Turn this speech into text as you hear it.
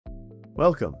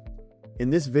Welcome! In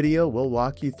this video, we'll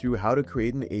walk you through how to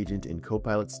create an agent in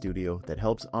Copilot Studio that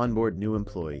helps onboard new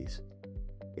employees.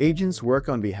 Agents work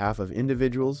on behalf of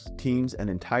individuals, teams, and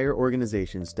entire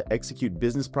organizations to execute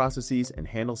business processes and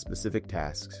handle specific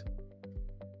tasks.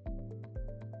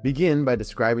 Begin by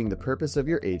describing the purpose of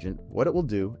your agent, what it will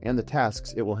do, and the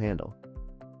tasks it will handle.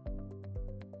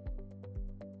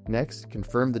 Next,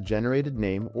 confirm the generated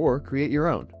name or create your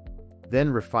own. Then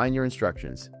refine your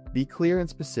instructions. Be clear and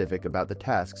specific about the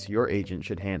tasks your agent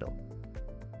should handle.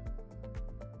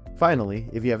 Finally,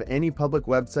 if you have any public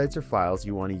websites or files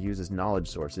you want to use as knowledge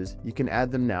sources, you can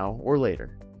add them now or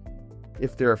later.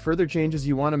 If there are further changes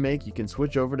you want to make, you can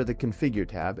switch over to the Configure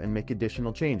tab and make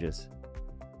additional changes.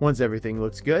 Once everything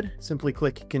looks good, simply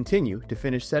click Continue to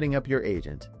finish setting up your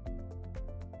agent.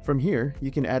 From here, you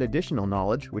can add additional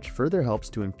knowledge, which further helps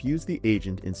to infuse the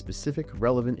agent in specific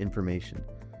relevant information.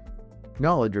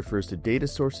 Knowledge refers to data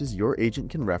sources your agent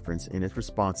can reference in its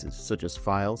responses, such as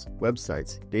files,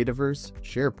 websites, Dataverse,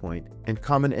 SharePoint, and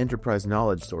common enterprise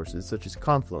knowledge sources such as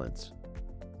Confluence.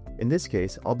 In this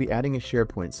case, I'll be adding a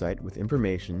SharePoint site with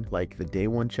information like the Day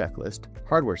 1 checklist,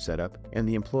 hardware setup, and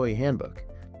the employee handbook.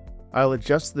 I'll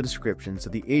adjust the description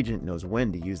so the agent knows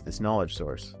when to use this knowledge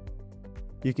source.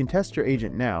 You can test your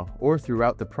agent now or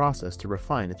throughout the process to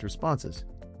refine its responses.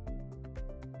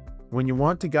 When you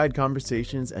want to guide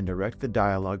conversations and direct the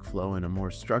dialogue flow in a more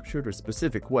structured or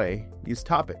specific way, use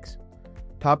topics.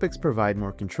 Topics provide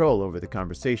more control over the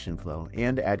conversation flow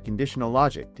and add conditional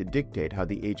logic to dictate how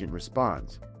the agent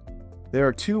responds. There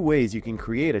are two ways you can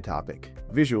create a topic: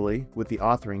 visually, with the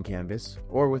authoring canvas,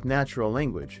 or with natural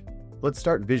language. Let's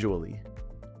start visually.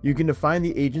 You can define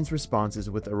the agent's responses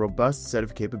with a robust set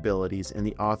of capabilities in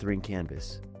the authoring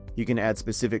canvas. You can add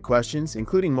specific questions,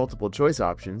 including multiple choice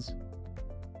options,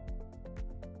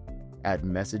 add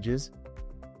messages,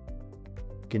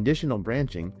 conditional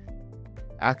branching,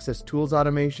 access tools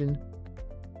automation,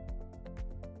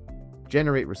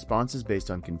 generate responses based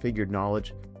on configured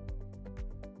knowledge,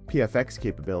 PFX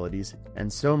capabilities,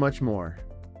 and so much more.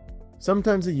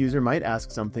 Sometimes a user might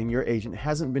ask something your agent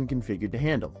hasn't been configured to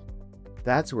handle.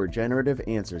 That's where generative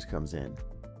answers comes in.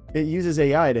 It uses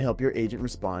AI to help your agent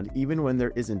respond even when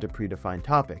there isn't a predefined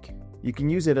topic. You can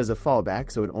use it as a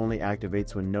fallback so it only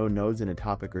activates when no nodes in a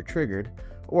topic are triggered,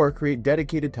 or create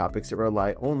dedicated topics that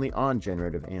rely only on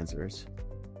generative answers.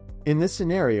 In this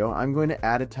scenario, I'm going to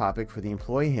add a topic for the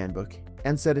employee handbook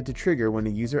and set it to trigger when a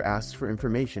user asks for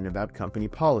information about company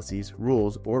policies,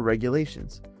 rules, or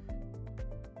regulations.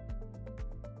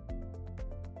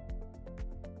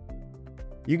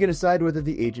 You can decide whether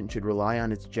the agent should rely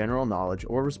on its general knowledge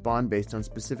or respond based on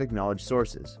specific knowledge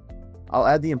sources. I'll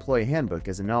add the employee handbook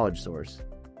as a knowledge source.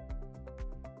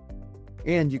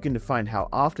 And you can define how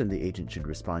often the agent should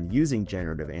respond using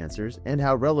generative answers and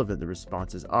how relevant the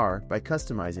responses are by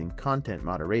customizing content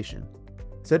moderation.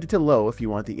 Set it to low if you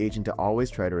want the agent to always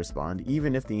try to respond,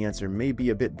 even if the answer may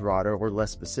be a bit broader or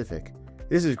less specific.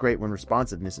 This is great when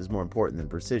responsiveness is more important than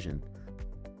precision.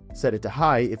 Set it to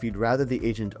high if you'd rather the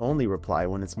agent only reply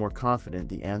when it's more confident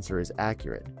the answer is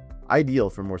accurate, ideal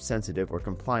for more sensitive or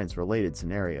compliance-related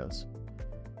scenarios.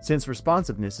 Since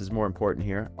responsiveness is more important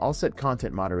here, I'll set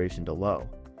content moderation to low.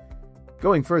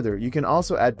 Going further, you can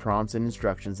also add prompts and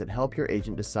instructions that help your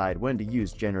agent decide when to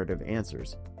use generative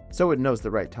answers, so it knows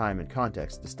the right time and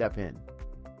context to step in.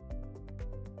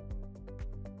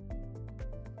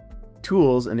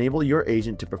 Tools enable your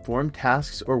agent to perform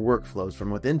tasks or workflows from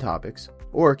within topics,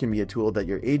 or can be a tool that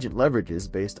your agent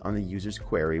leverages based on the user's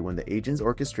query when the agent's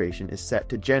orchestration is set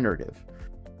to generative.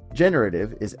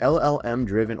 Generative is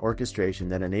LLM-driven orchestration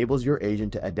that enables your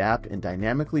agent to adapt and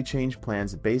dynamically change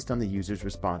plans based on the user's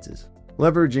responses,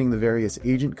 leveraging the various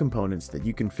agent components that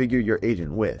you configure your agent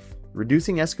with,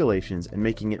 reducing escalations and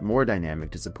making it more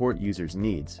dynamic to support users'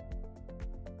 needs.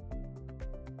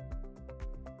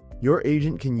 Your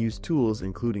agent can use tools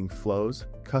including flows,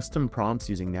 custom prompts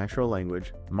using natural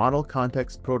language, model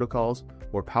context protocols,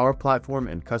 or Power Platform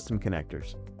and custom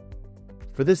connectors.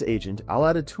 For this agent, I'll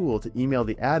add a tool to email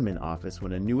the admin office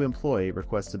when a new employee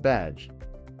requests a badge.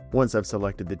 Once I've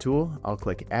selected the tool, I'll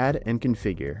click Add and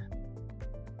Configure.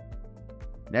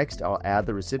 Next, I'll add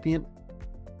the recipient,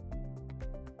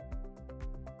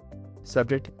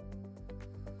 subject,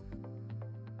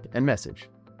 and message.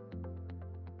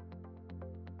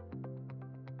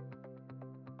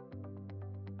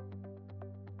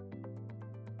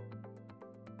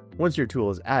 Once your tool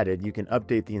is added, you can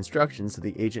update the instructions so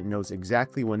the agent knows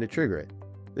exactly when to trigger it.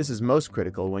 This is most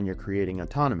critical when you're creating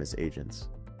autonomous agents.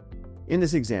 In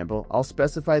this example, I'll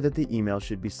specify that the email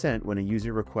should be sent when a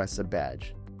user requests a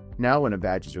badge. Now when a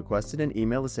badge is requested, an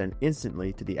email is sent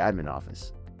instantly to the admin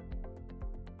office.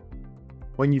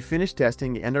 When you finish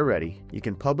testing and are ready, you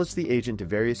can publish the agent to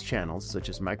various channels such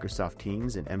as Microsoft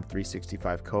Teams and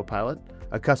M365 Copilot,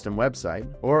 a custom website,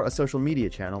 or a social media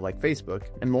channel like Facebook,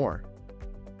 and more.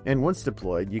 And once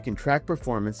deployed, you can track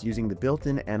performance using the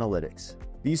built-in analytics.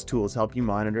 These tools help you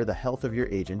monitor the health of your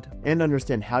agent and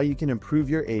understand how you can improve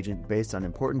your agent based on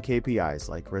important KPIs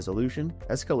like resolution,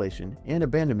 escalation, and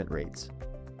abandonment rates.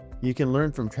 You can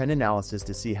learn from trend analysis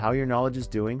to see how your knowledge is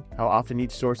doing, how often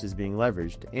each source is being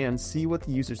leveraged, and see what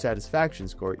the user satisfaction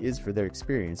score is for their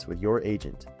experience with your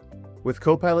agent. With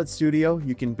Copilot Studio,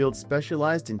 you can build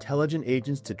specialized intelligent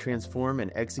agents to transform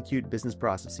and execute business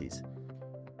processes.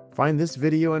 Find this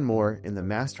video and more in the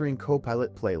Mastering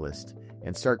Copilot playlist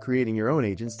and start creating your own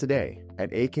agents today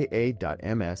at aka.ms/try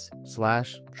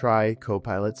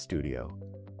Copilot Studio.